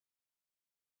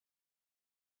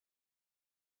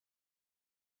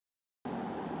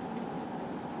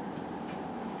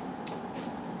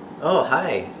Oh,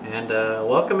 hi, and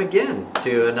welcome again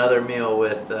to another meal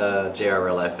with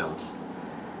JrReelLifeFilms.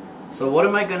 So what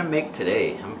am I going to make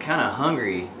today? I'm kind of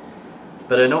hungry,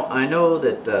 but I know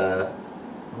that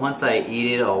once I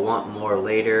eat it, I'll want more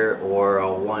later, or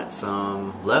I'll want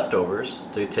some leftovers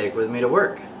to take with me to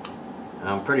work.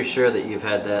 I'm pretty sure that you've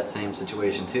had that same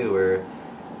situation too, where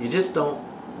you just don't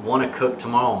want to cook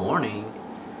tomorrow morning,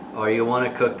 or you want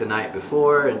to cook the night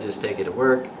before and just take it to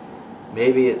work.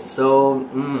 Maybe it's so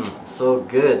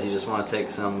good you just want to take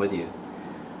some with you.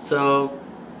 So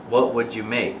what would you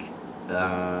make?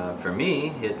 For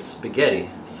me, it's spaghetti.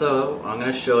 So I'm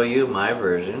going to show you my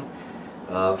version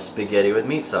of spaghetti with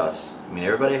meat sauce. I mean,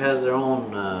 everybody has their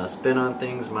own spin on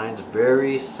things. Mine's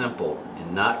very simple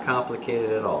and not complicated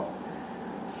at all.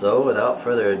 So without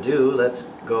further ado, let's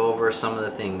go over some of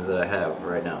the things that I have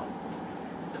right now.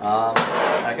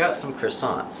 I got some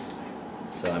croissants.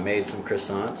 So I made some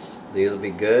croissants. These will be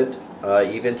good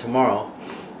even tomorrow.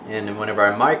 And then whenever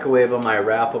I microwave them, I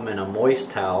wrap them in a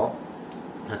moist towel,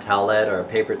 a towelette or a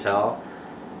paper towel,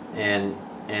 and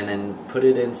then put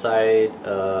it inside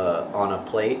on a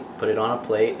plate. Put it on a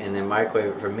plate and then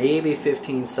microwave it for maybe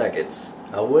 15 seconds.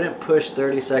 I wouldn't push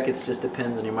 30 seconds. Just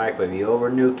depends on your microwave. You over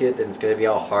nuke it, then it's going to be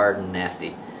all hard and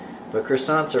nasty. But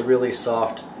croissants are really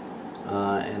soft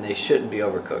and they shouldn't be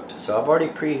overcooked. So I've already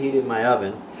preheated my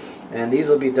oven. And these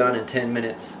will be done in 10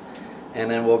 minutes,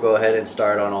 and then we'll go ahead and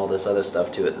start on all this other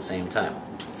stuff too at the same time.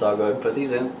 So I'll go ahead and put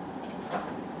these in.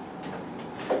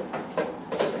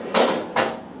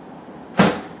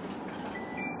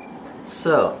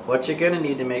 So what you're going to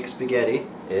need to make spaghetti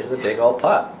is a big old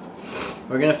pot.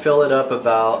 We're going to fill it up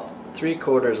about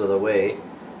 3/4 of the way,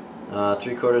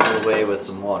 3/4 of the way with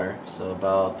some water. So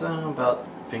about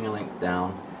finger length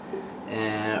down,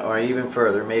 or even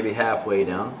further, maybe halfway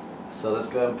down. So let's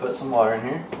go ahead and put some water in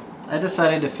here. I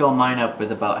decided to fill mine up with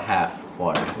about half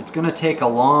water. It's going to take a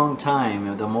long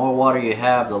time. The more water you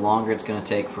have, the longer it's going to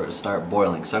take for it to start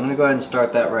boiling. So I'm going to go ahead and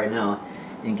start that right now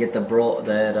and get the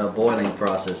boiling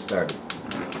process started.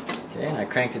 Okay, and I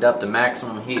cranked it up to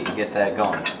maximum heat to get that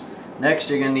going. Next,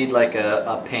 you're going to need like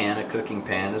a pan, a cooking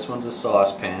pan. This one's a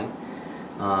saucepan.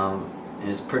 And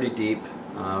it's pretty deep.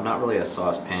 Not really a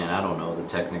saucepan. I don't know the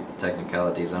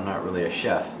technicalities. I'm not really a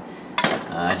chef.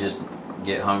 I just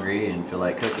get hungry and feel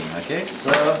like cooking. Okay,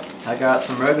 so I got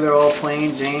some regular old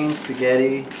plain Jane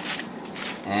spaghetti,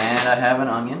 and I have an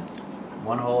onion,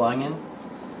 one whole onion,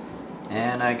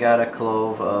 and I got a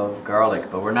clove of garlic,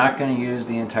 but we're not going to use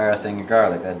the entire thing of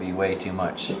garlic. That'd be way too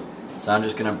much. So I'm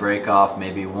just going to break off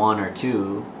maybe 1 or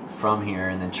 2 from here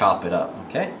and then chop it up.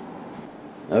 Okay?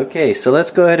 Okay, so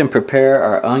let's go ahead and prepare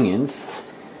our onions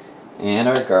and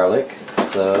our garlic.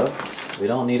 So we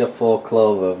don't need a full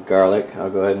clove of garlic. I'll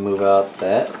go ahead and move out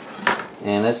that.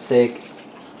 And let's take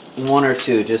 1 or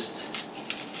 2,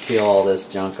 just peel all this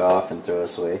junk off and throw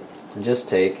this away. And just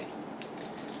take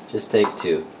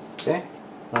 2, okay?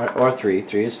 Or 3.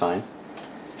 3 is fine.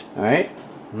 Alright,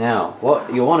 now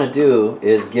what you want to do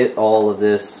is get all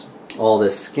this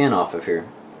skin off of here.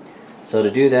 So to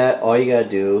do that, all you gotta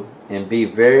do, and be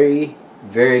very,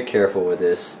 very careful with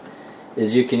this,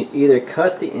 is you can either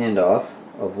cut the end off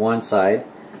of one side,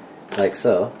 like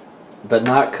so, but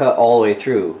not cut all the way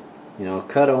through. You know,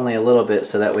 cut only a little bit,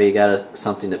 so that way you got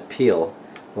something to peel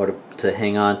or to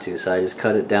hang on to. So I just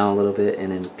cut it down a little bit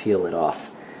and then peel it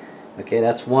off. Okay,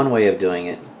 that's one way of doing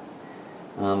it.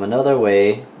 Another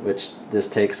way, which this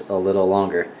takes a little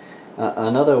longer,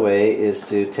 another way is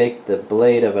to take the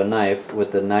blade of a knife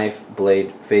with the knife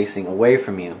blade facing away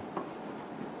from you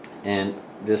and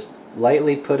just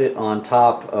lightly put it on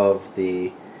top of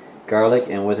the garlic,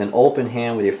 and with an open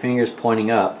hand with your fingers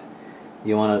pointing up,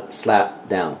 you want to slap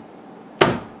down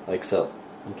like so.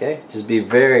 Okay, just be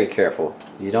very careful.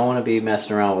 You don't want to be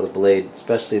messing around with a blade,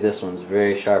 especially this one's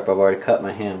very sharp. I've already cut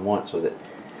my hand once with it,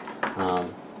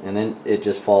 and then it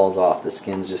just falls off. The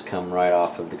skins just come right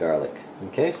off of the garlic.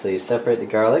 Okay, so you separate the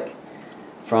garlic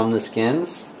from the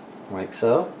skins like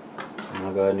so, and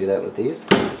I'll go ahead and do that with these.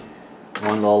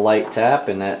 One little light tap,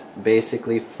 and that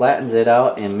basically flattens it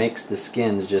out and makes the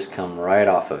skins just come right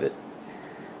off of it.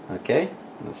 Okay,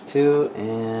 that's 2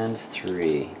 and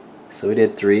 3. So we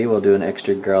did 3. We'll do an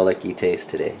extra garlicky taste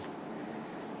today.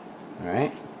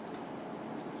 Alright.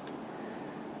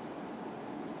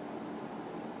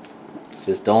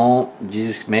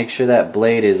 Just make sure that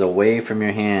blade is away from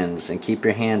your hands, and keep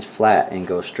your hands flat and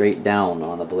go straight down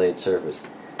on the blade surface.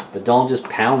 But don't just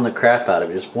pound the crap out of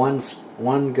it. Just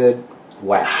one good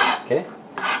whack, okay?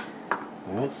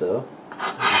 Alright, so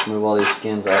let's move all these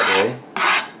skins out of the way.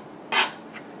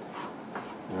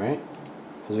 Alright,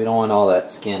 because we don't want all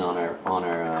that skin on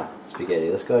our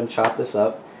spaghetti. Let's go ahead and chop this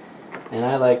up. And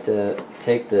I like to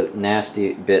take the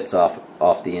nasty bits off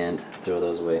the end, throw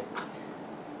those away.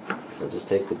 So just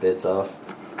take the bits off,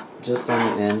 just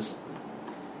on the ends.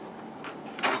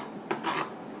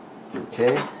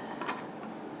 Okay,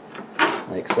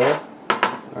 like so.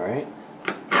 Alright.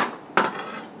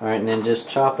 Alright, and then just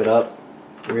chop it up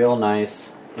real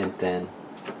nice and thin.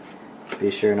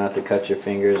 Be sure not to cut your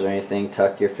fingers or anything.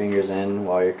 Tuck your fingers in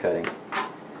while you're cutting.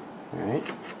 Alright.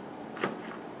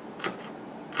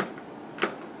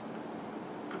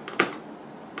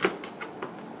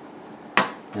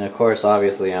 And of course,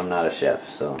 obviously, I'm not a chef,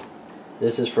 so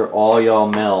this is for all y'all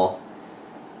male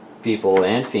people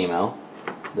and female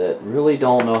that really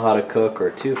don't know how to cook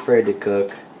or too afraid to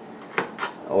cook,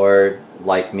 or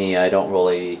like me, I don't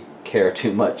really care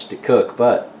too much to cook,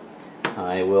 but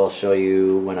I will show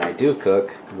you when I do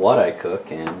cook what I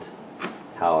cook and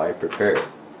how I prepare it.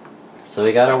 So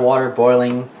we got our water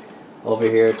boiling over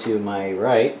here to my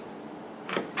right,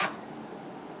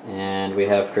 and we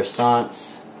have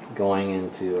croissants going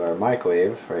into our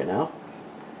microwave right now.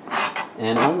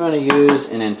 And I'm going to use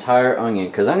an entire onion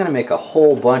because I'm going to make a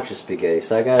whole bunch of spaghetti.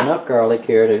 So I got enough garlic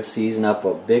here to season up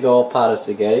a big old pot of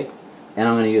spaghetti, and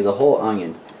I'm going to use a whole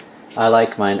onion. I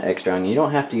like mine extra onion. You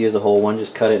don't have to use a whole one,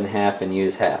 just cut it in half and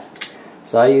use half.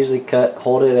 So I usually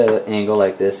hold it at an angle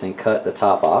like this and cut the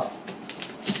top off,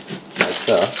 like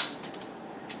so.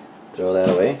 Throw that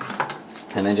away.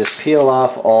 And then just peel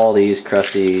off all these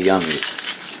crusty yummies.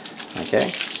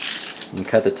 Okay? And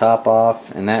cut the top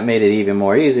off, and that made it even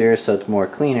more easier, so it's more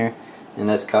cleaner. And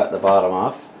let's cut the bottom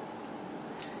off,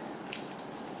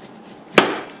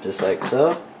 just like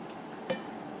so.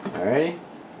 Alrighty,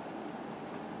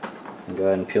 and go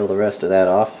ahead and peel the rest of that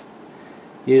off.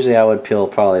 Usually I would peel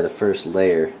probably the first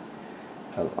layer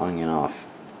of onion off.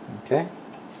 Okay,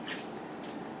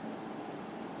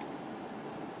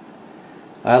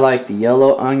 I like the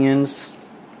yellow onions.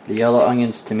 The yellow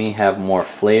onions to me have more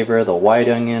flavor. The white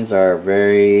onions are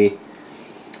very,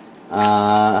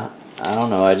 I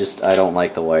don't know, I don't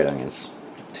like the white onions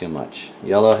too much.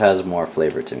 Yellow has more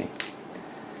flavor to me.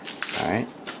 Alright,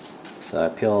 so I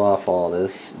peel off all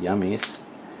this yummies.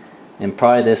 And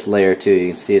probably this layer too, you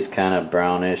can see it's kind of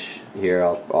brownish here.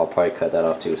 I'll probably cut that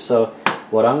off too. So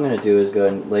what I'm going to do is go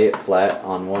ahead and lay it flat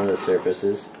on one of the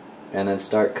surfaces and then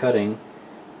start cutting.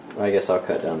 I guess I'll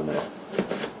cut down the middle.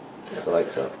 So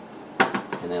like so.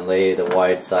 And then lay the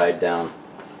wide side down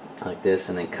like this,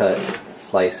 and then cut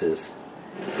slices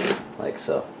like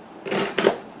so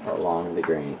along the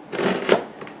grain.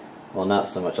 Well, not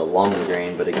so much along the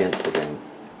grain, but against the grain.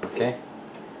 Okay?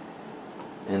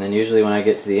 And then usually when I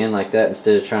get to the end like that,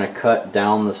 instead of trying to cut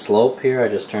down the slope here, I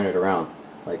just turn it around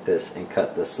like this and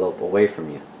cut the slope away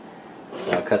from you.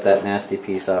 So I'll cut that nasty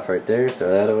piece off right there, throw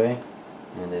that away,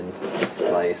 and then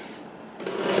slice,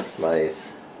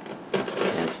 slice,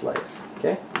 and slice.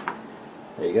 Okay,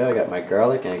 there you go. I got my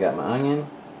garlic and I got my onion.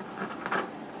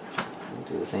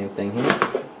 Do the same thing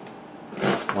here.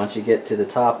 Once you get to the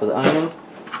top of the onion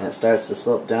and it starts to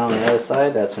slope down the other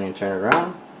side, that's when you turn it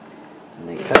around and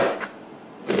then cut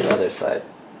the other side.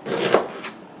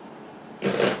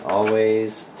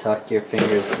 Always tuck your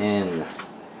fingers in.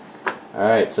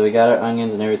 Alright, so we got our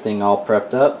onions and everything all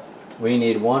prepped up. We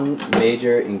need one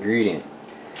major ingredient,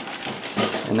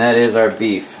 and that is our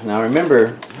beef. Now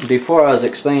remember, before I was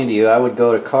explaining to you, I would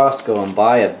go to Costco and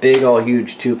buy a big old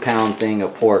huge 2-pound thing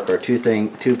of pork or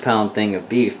 2-pound thing of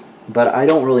beef, but I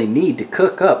don't really need to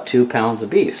cook up 2 pounds of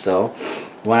beef. So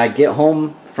when I get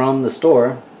home from the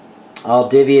store, I'll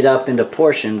divvy it up into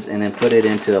portions and then put it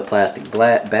into a plastic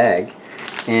bag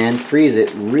and freeze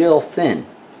it real thin.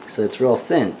 So it's real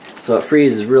thin, so it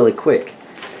freezes really quick.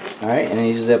 Alright, and then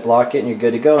you just Ziploc it and you're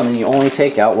good to go, and then you only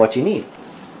take out what you need.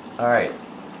 Alright,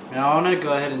 now I'm going to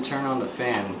go ahead and turn on the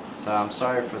fan, so I'm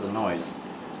sorry for the noise.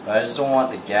 But I just don't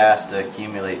want the gas to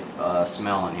accumulate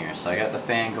smell in here. So I got the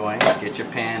fan going. Get your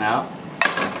pan out.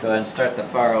 Go ahead and start the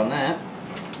fire on that.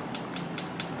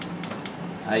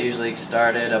 I usually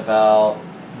start it about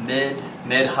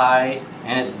mid-high,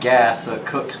 and it's gas, so it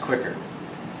cooks quicker.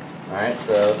 Alright,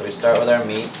 so we start with our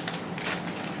meat.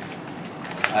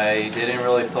 I didn't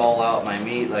really thaw out my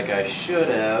meat like I should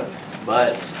have,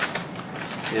 but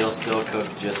it'll still cook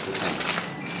just the same.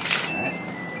 Alright.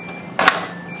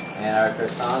 And our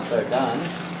croissants are done.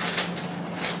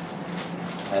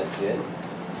 That's good.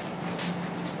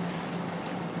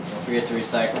 Don't forget to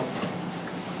recycle.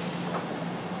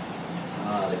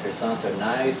 The croissants are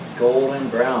nice, golden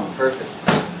brown, perfect.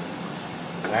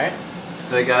 Alright,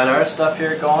 so we got our stuff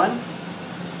here going,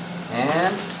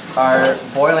 and our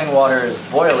boiling water is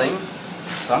boiling.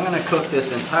 So I'm going to cook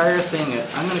this entire thing.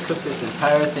 I'm going to cook this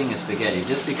entire thing of spaghetti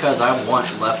just because I want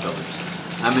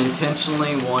leftovers. I'm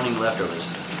intentionally wanting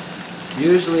leftovers.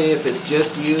 Usually if it's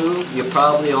just you, you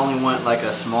probably only want like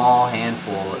a small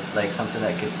handful, like something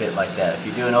that could fit like that. If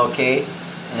you do an okay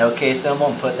symbol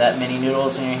and put that many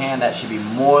noodles in your hand, that should be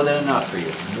more than enough for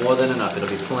you. More than enough, it'll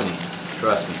be plenty.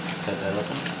 Trust me. Cut that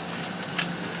open.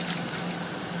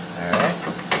 Alright.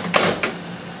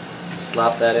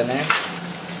 Slop that in there.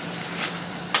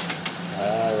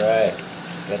 Alright.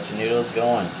 Got your noodles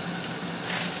going.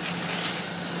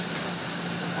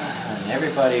 And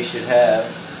everybody should have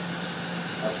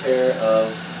a pair of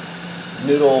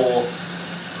noodle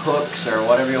hooks or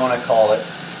whatever you want to call it.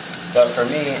 But for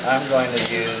me, I'm going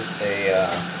to use a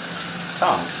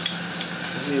tongs.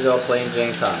 Just use all plain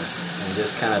Jane tongs and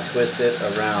just kind of twist it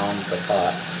around the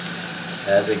pot.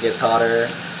 As it gets hotter,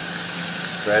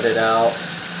 spread it out,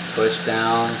 push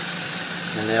down,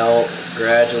 and they'll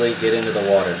gradually get into the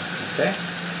water. Okay?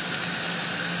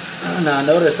 Now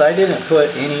notice I didn't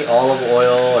put any olive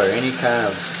oil or any kind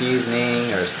of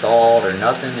seasoning or salt or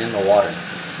nothing in the water.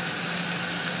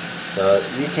 So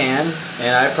you can,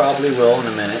 and I probably will in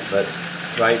a minute, but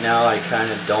right now I kind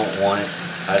of don't want it.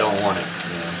 I don't want it,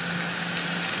 you know.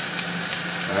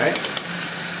 Alright.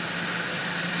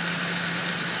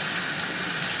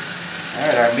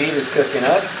 Alright, our meat is cooking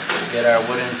up. Get our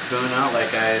wooden spoon out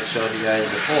like I had showed you guys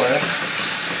before.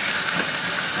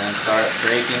 And start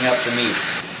breaking up the meat.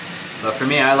 But for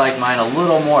me, I like mine a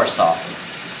little more soft.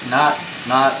 Not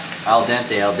al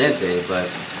dente, but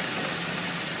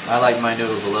I like my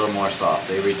noodles a little more soft.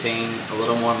 They retain a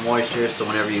little more moisture, so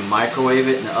whenever you microwave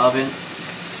it in the oven,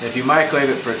 if you microwave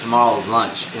it for tomorrow's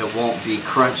lunch, it won't be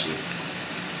crunchy.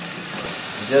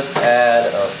 Just add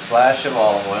a splash of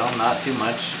olive oil, not too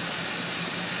much,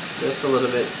 just a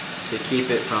little bit to keep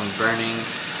it from burning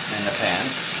in the pan.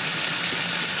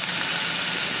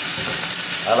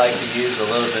 I like to use a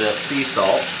little bit of sea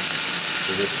salt, so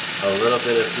just a little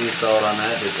bit of sea salt on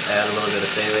that, just to add a little bit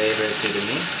of flavor to the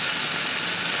meat.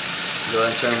 Go ahead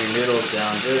and turn your noodles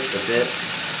down just a bit.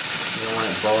 You don't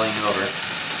want it boiling over.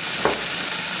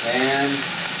 And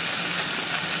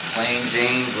plain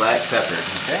Jane black pepper,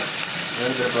 okay? A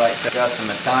little bit of black pepper. Got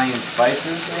some Italian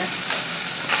spices here.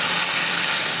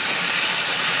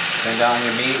 Turn down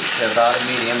your meat to about a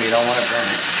medium. You don't want to burn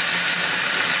it.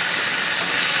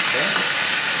 Okay.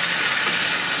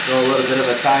 Throw a little bit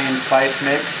of Italian spice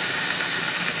mix.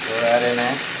 Throw that in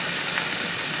there.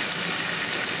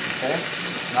 Okay.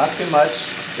 Not too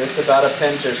much, just about a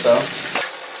pinch or so.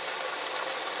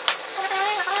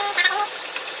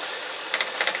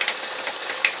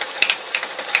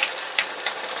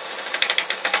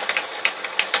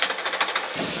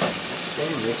 Okay,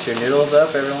 mix your noodles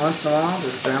up every once in a while.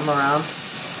 Just stir them around.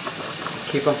 Just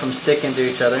keep them from sticking to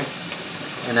each other.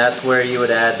 And that's where you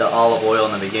would add the olive oil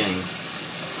in the beginning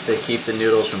to keep the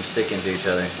noodles from sticking to each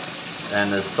other.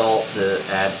 And the salt to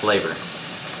add flavor.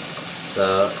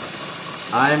 So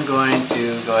I'm going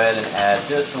to go ahead and add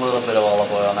just a little bit of olive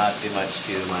oil, not too much,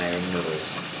 to my noodles.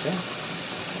 Okay.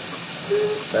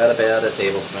 About a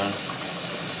tablespoon.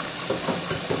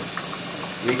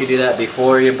 You can do that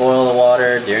before you boil the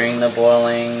water, during the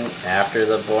boiling, after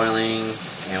the boiling,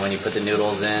 and when you put the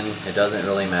noodles in, it doesn't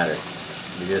really matter.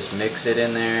 You just mix it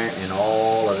in there and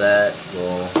all of that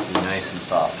will be nice and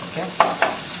soft. Okay.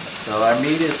 So our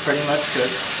meat is pretty much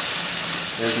cooked.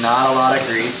 There's not a lot of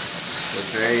grease.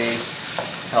 It's very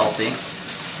healthy.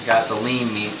 You got the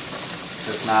lean meat,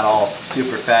 so it's not all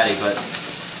super fatty, but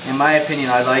in my opinion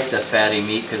I like the fatty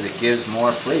meat because it gives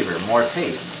more flavor, more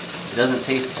taste. It doesn't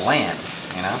taste bland,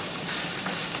 you know.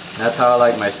 That's how I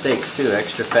like my steaks too,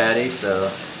 extra fatty,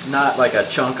 so not like a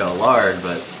chunk of lard,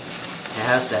 but it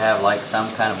has to have like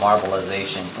some kind of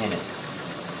marbleization in it.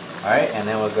 Alright, and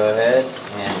then we'll go ahead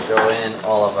and throw in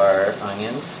all of our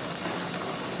onions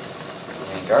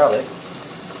and garlic.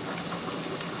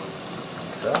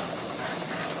 So,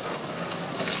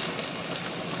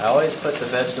 I always put the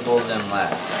vegetables in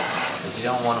last because you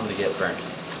don't want them to get burnt.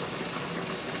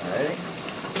 Alrighty?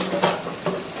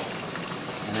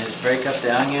 And then just break up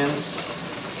the onions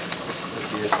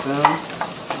with your spoon,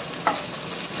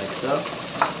 like so.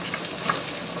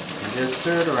 And just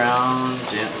stir it around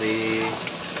gently.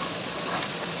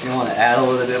 If you want to add a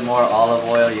little bit more olive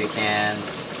oil, you can.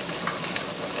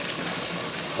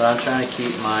 But I'm trying to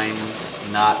keep mine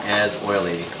not as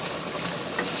oily.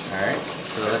 Alright,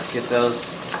 so let's get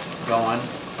those going.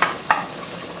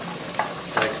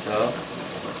 Just like so.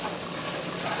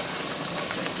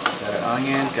 Got our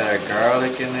onions, got our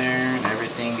garlic in there, and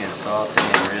everything is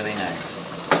sauteing really nice.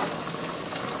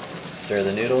 Stir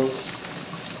the noodles.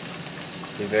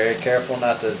 Be very careful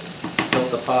not to tilt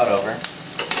the pot over.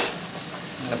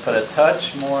 I'm going to put a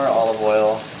touch more olive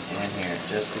oil in here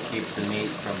just to keep the meat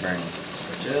from burning.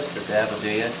 So just a dab will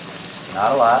do ya,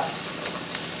 not a lot.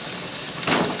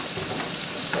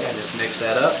 Okay, just mix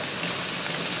that up.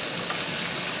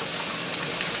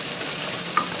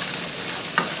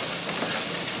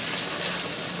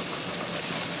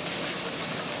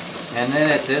 And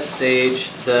then at this stage,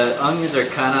 the onions are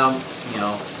kind of, you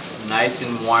know, nice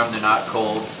and warm. They're not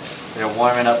cold. They're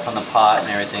warming up from the pot and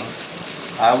everything.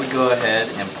 I would go ahead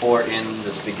and pour in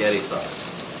the spaghetti sauce.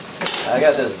 I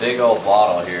got this big old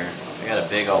bottle here. I got a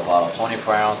big old bottle,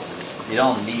 24 ounces. You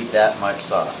don't need that much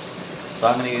sauce. So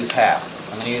I'm going to use half.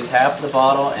 I'm going to use half the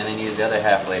bottle and then use the other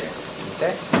half later.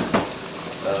 Okay?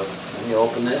 So let me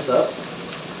open this up.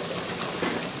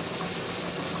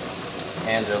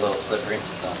 Hands are a little slippery,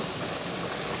 so.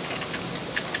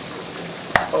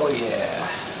 Oh yeah.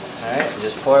 Alright,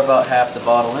 just pour about half the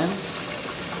bottle in.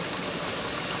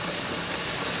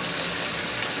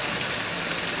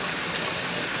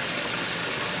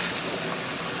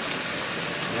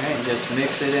 Alright, just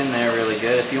mix it in there really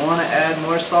good. If you want to add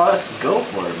more sauce, go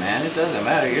for it, man. It doesn't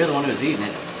matter. You're the one who's eating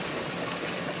it.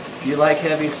 If you like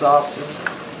heavy sauces,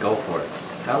 go for it.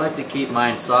 I like to keep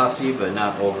mine saucy, but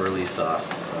not overly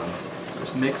sauced. So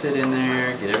just mix it in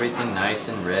there, get everything nice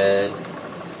and red.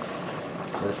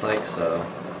 Just like so.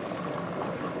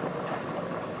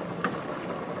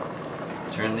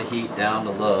 Turn the heat down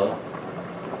to low.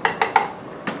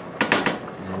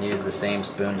 And use the same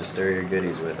spoon to stir your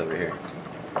goodies with over here.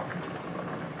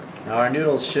 Now our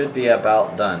noodles should be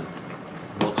about done.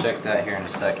 We'll check that here in a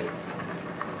second.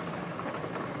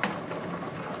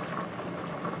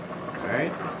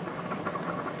 Alright.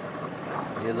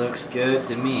 It looks good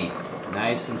to me.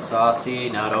 Nice and saucy,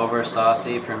 not over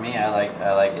saucy for me. I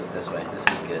like it this way. This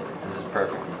is good. This is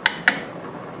perfect.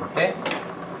 Okay,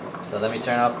 so let me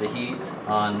turn off the heat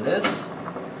on this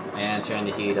and turn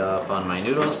the heat off on my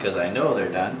noodles because I know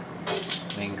they're done.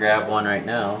 I can grab one right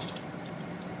now.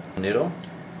 Noodle.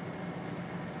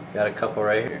 Got a couple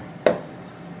right here.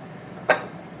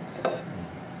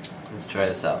 Let's try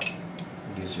this out.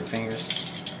 Use your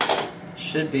fingers.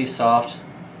 Should be soft.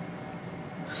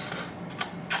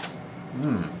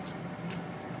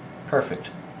 Perfect.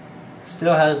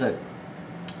 Still has a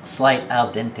slight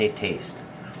al dente taste,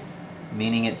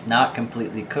 meaning it's not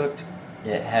completely cooked.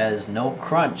 It has no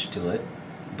crunch to it,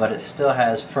 but it still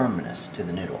has firmness to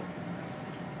the noodle.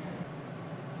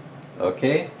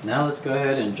 Okay, now let's go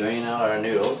ahead and drain out our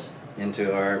noodles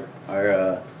into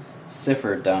our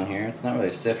siffer down here. It's not really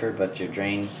a siffer, but you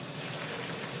drain.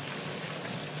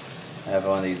 I have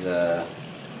one of these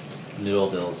noodle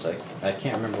dills. I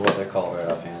can't remember what they're called right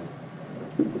offhand.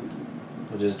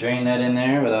 We'll just drain that in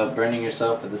there without burning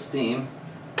yourself with the steam.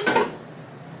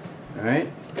 Alright,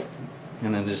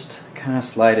 and then just kind of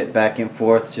slide it back and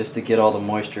forth just to get all the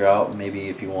moisture out. Maybe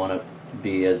if you want to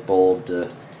be as bold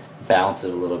to bounce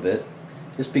it a little bit.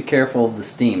 Just be careful of the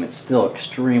steam. It's still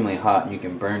extremely hot and you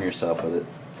can burn yourself with it.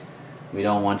 We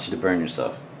don't want you to burn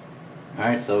yourself.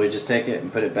 Alright, so we just take it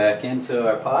and put it back into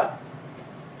our pot.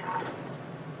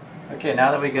 Okay,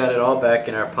 now that we got it all back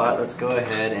in our pot, let's go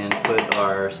ahead and put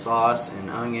our sauce and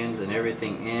onions and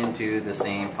everything into the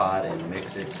same pot and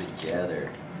mix it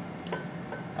together.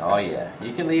 Oh yeah,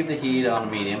 you can leave the heat on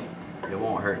medium. It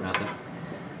won't hurt nothing.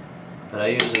 But I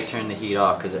usually turn the heat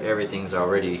off because everything's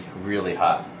already really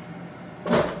hot.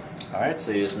 Alright,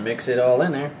 so you just mix it all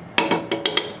in there.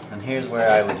 And here's where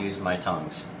I would use my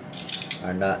tongs.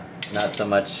 Or not so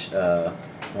much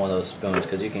one of those spoons,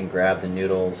 because you can grab the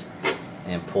noodles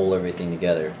and pull everything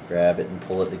together. Grab it and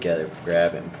pull it together.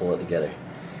 Grab it and pull it together.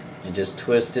 And just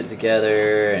twist it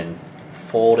together and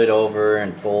fold it over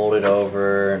and fold it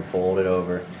over and fold it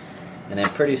over. And then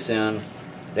pretty soon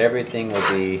everything will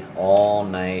be all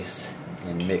nice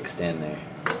and mixed in there.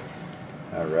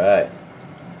 Alright.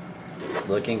 It's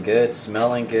looking good,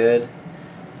 smelling good,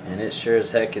 and it sure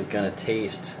as heck is going to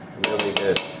taste really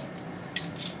good.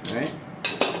 Alright.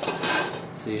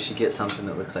 So you should get something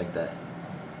that looks like that.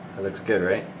 That looks good,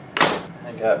 right?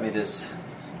 I got me this,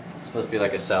 it's supposed to be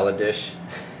like a salad dish.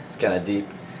 It's kind of deep.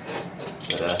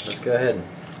 But let's go ahead and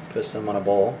put some on a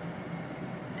bowl.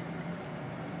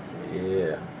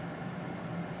 Yeah.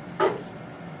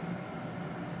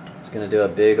 It's going to do a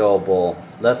big old bowl.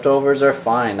 Leftovers are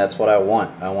fine, that's what I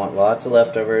want. I want lots of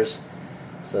leftovers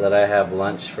so that I have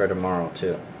lunch for tomorrow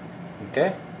too.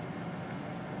 Okay?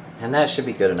 And that should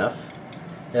be good enough.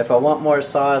 If I want more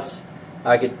sauce,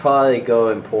 I could probably go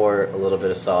and pour a little bit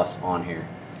of sauce on here.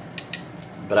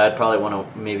 But I'd probably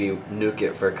want to maybe nuke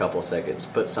it for a couple seconds.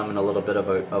 Put some in a little bit of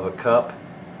a cup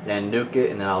and nuke it,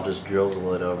 and then I'll just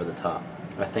drizzle it over the top.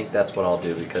 I think that's what I'll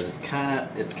do because it's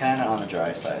kinda on the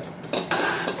dry side.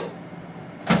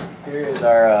 here is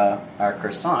our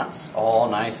croissants, all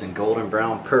nice and golden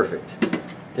brown, perfect.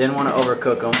 Didn't want to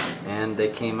overcook them, and they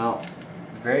came out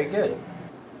very good.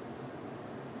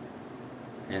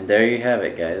 And there you have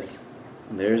it, guys.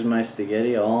 There's my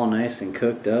spaghetti, all nice and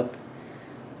cooked up.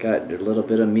 Got a little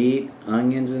bit of meat,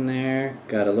 onions in there,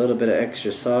 got a little bit of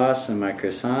extra sauce, and my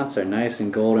croissants are nice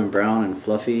and golden brown and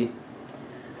fluffy.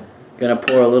 Gonna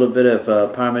pour a little bit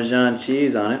of Parmesan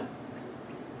cheese on it.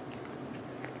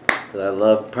 I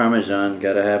love Parmesan,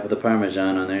 gotta have the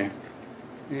Parmesan on there.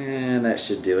 And that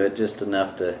should do it, just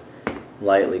enough to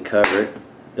lightly cover it.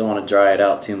 Don't want to dry it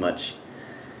out too much.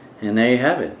 And there you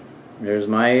have it. There's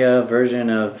my version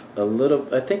of a little,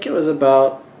 I think it was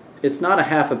about, it's not a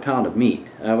half a pound of meat.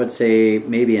 I would say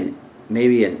maybe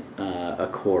a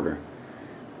quarter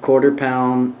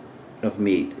pound of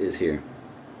meat is here.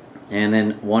 And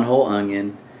then 1 whole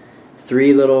onion,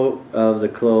 3 little of the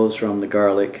cloves from the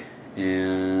garlic,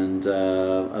 and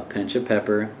a pinch of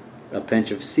pepper, a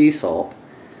pinch of sea salt,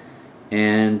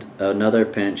 and another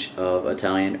pinch of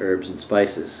Italian herbs and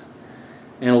spices,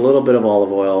 and a little bit of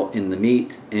olive oil in the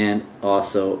meat and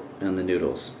also in the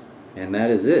noodles. And that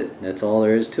is it. That's all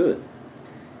there is to it.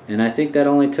 And I think that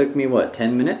only took me, what,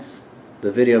 10 minutes?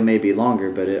 The video may be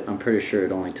longer, but I'm pretty sure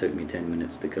it only took me 10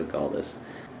 minutes to cook all this.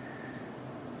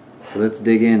 So let's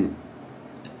dig in.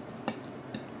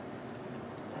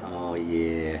 Oh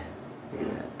yeah, look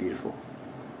at that, beautiful.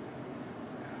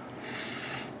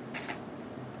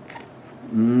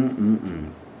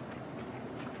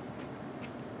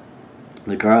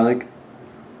 The garlic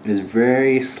is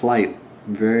very slight,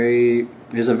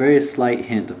 there's a very slight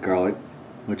hint of garlic,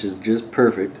 which is just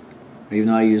perfect. Even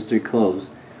though I used 3 cloves,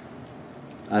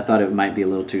 I thought it might be a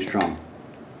little too strong.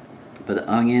 But the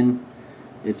onion,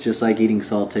 it's just like eating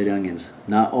sauteed onions.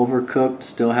 Not overcooked,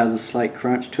 still has a slight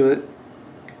crunch to it.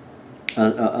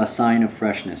 A sign of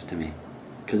freshness to me.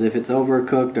 Because if it's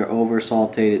overcooked or over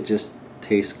sauteed, it just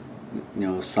tastes, you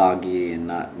know, soggy and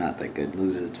not that good. It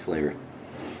loses its flavor.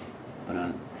 But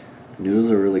the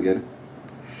noodles are really good.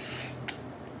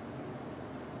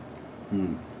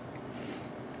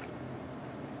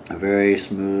 Very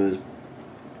smooth.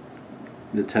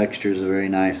 The textures are very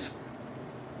nice.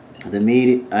 The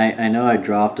meat, I know I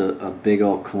dropped a big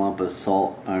old clump of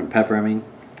salt, or pepper, I mean.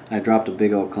 I dropped a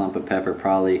big old clump of pepper,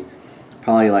 probably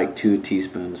like 2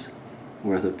 teaspoons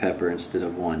worth of pepper instead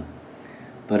of 1.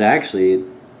 But actually,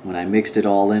 when I mixed it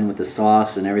all in with the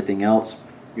sauce and everything else,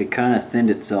 it kind of thinned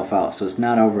itself out, so it's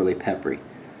not overly peppery.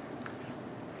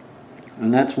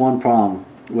 And that's one problem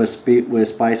with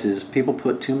spices. People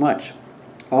put too much.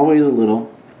 Always a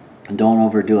little, and don't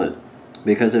overdo it.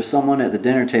 Because if someone at the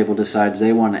dinner table decides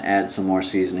they want to add some more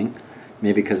seasoning,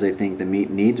 maybe because they think the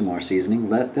meat needs more seasoning,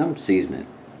 let them season it.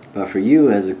 But for you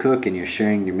as a cook and you're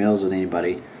sharing your meals with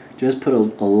anybody, just put a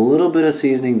little bit of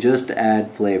seasoning just to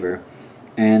add flavor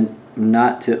and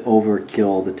not to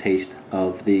overkill the taste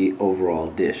of the overall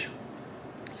dish.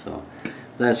 So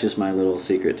that's just my little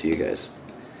secret to you guys.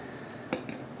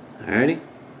 Alrighty,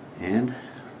 and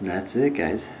that's it,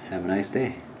 guys. Have a nice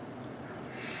day.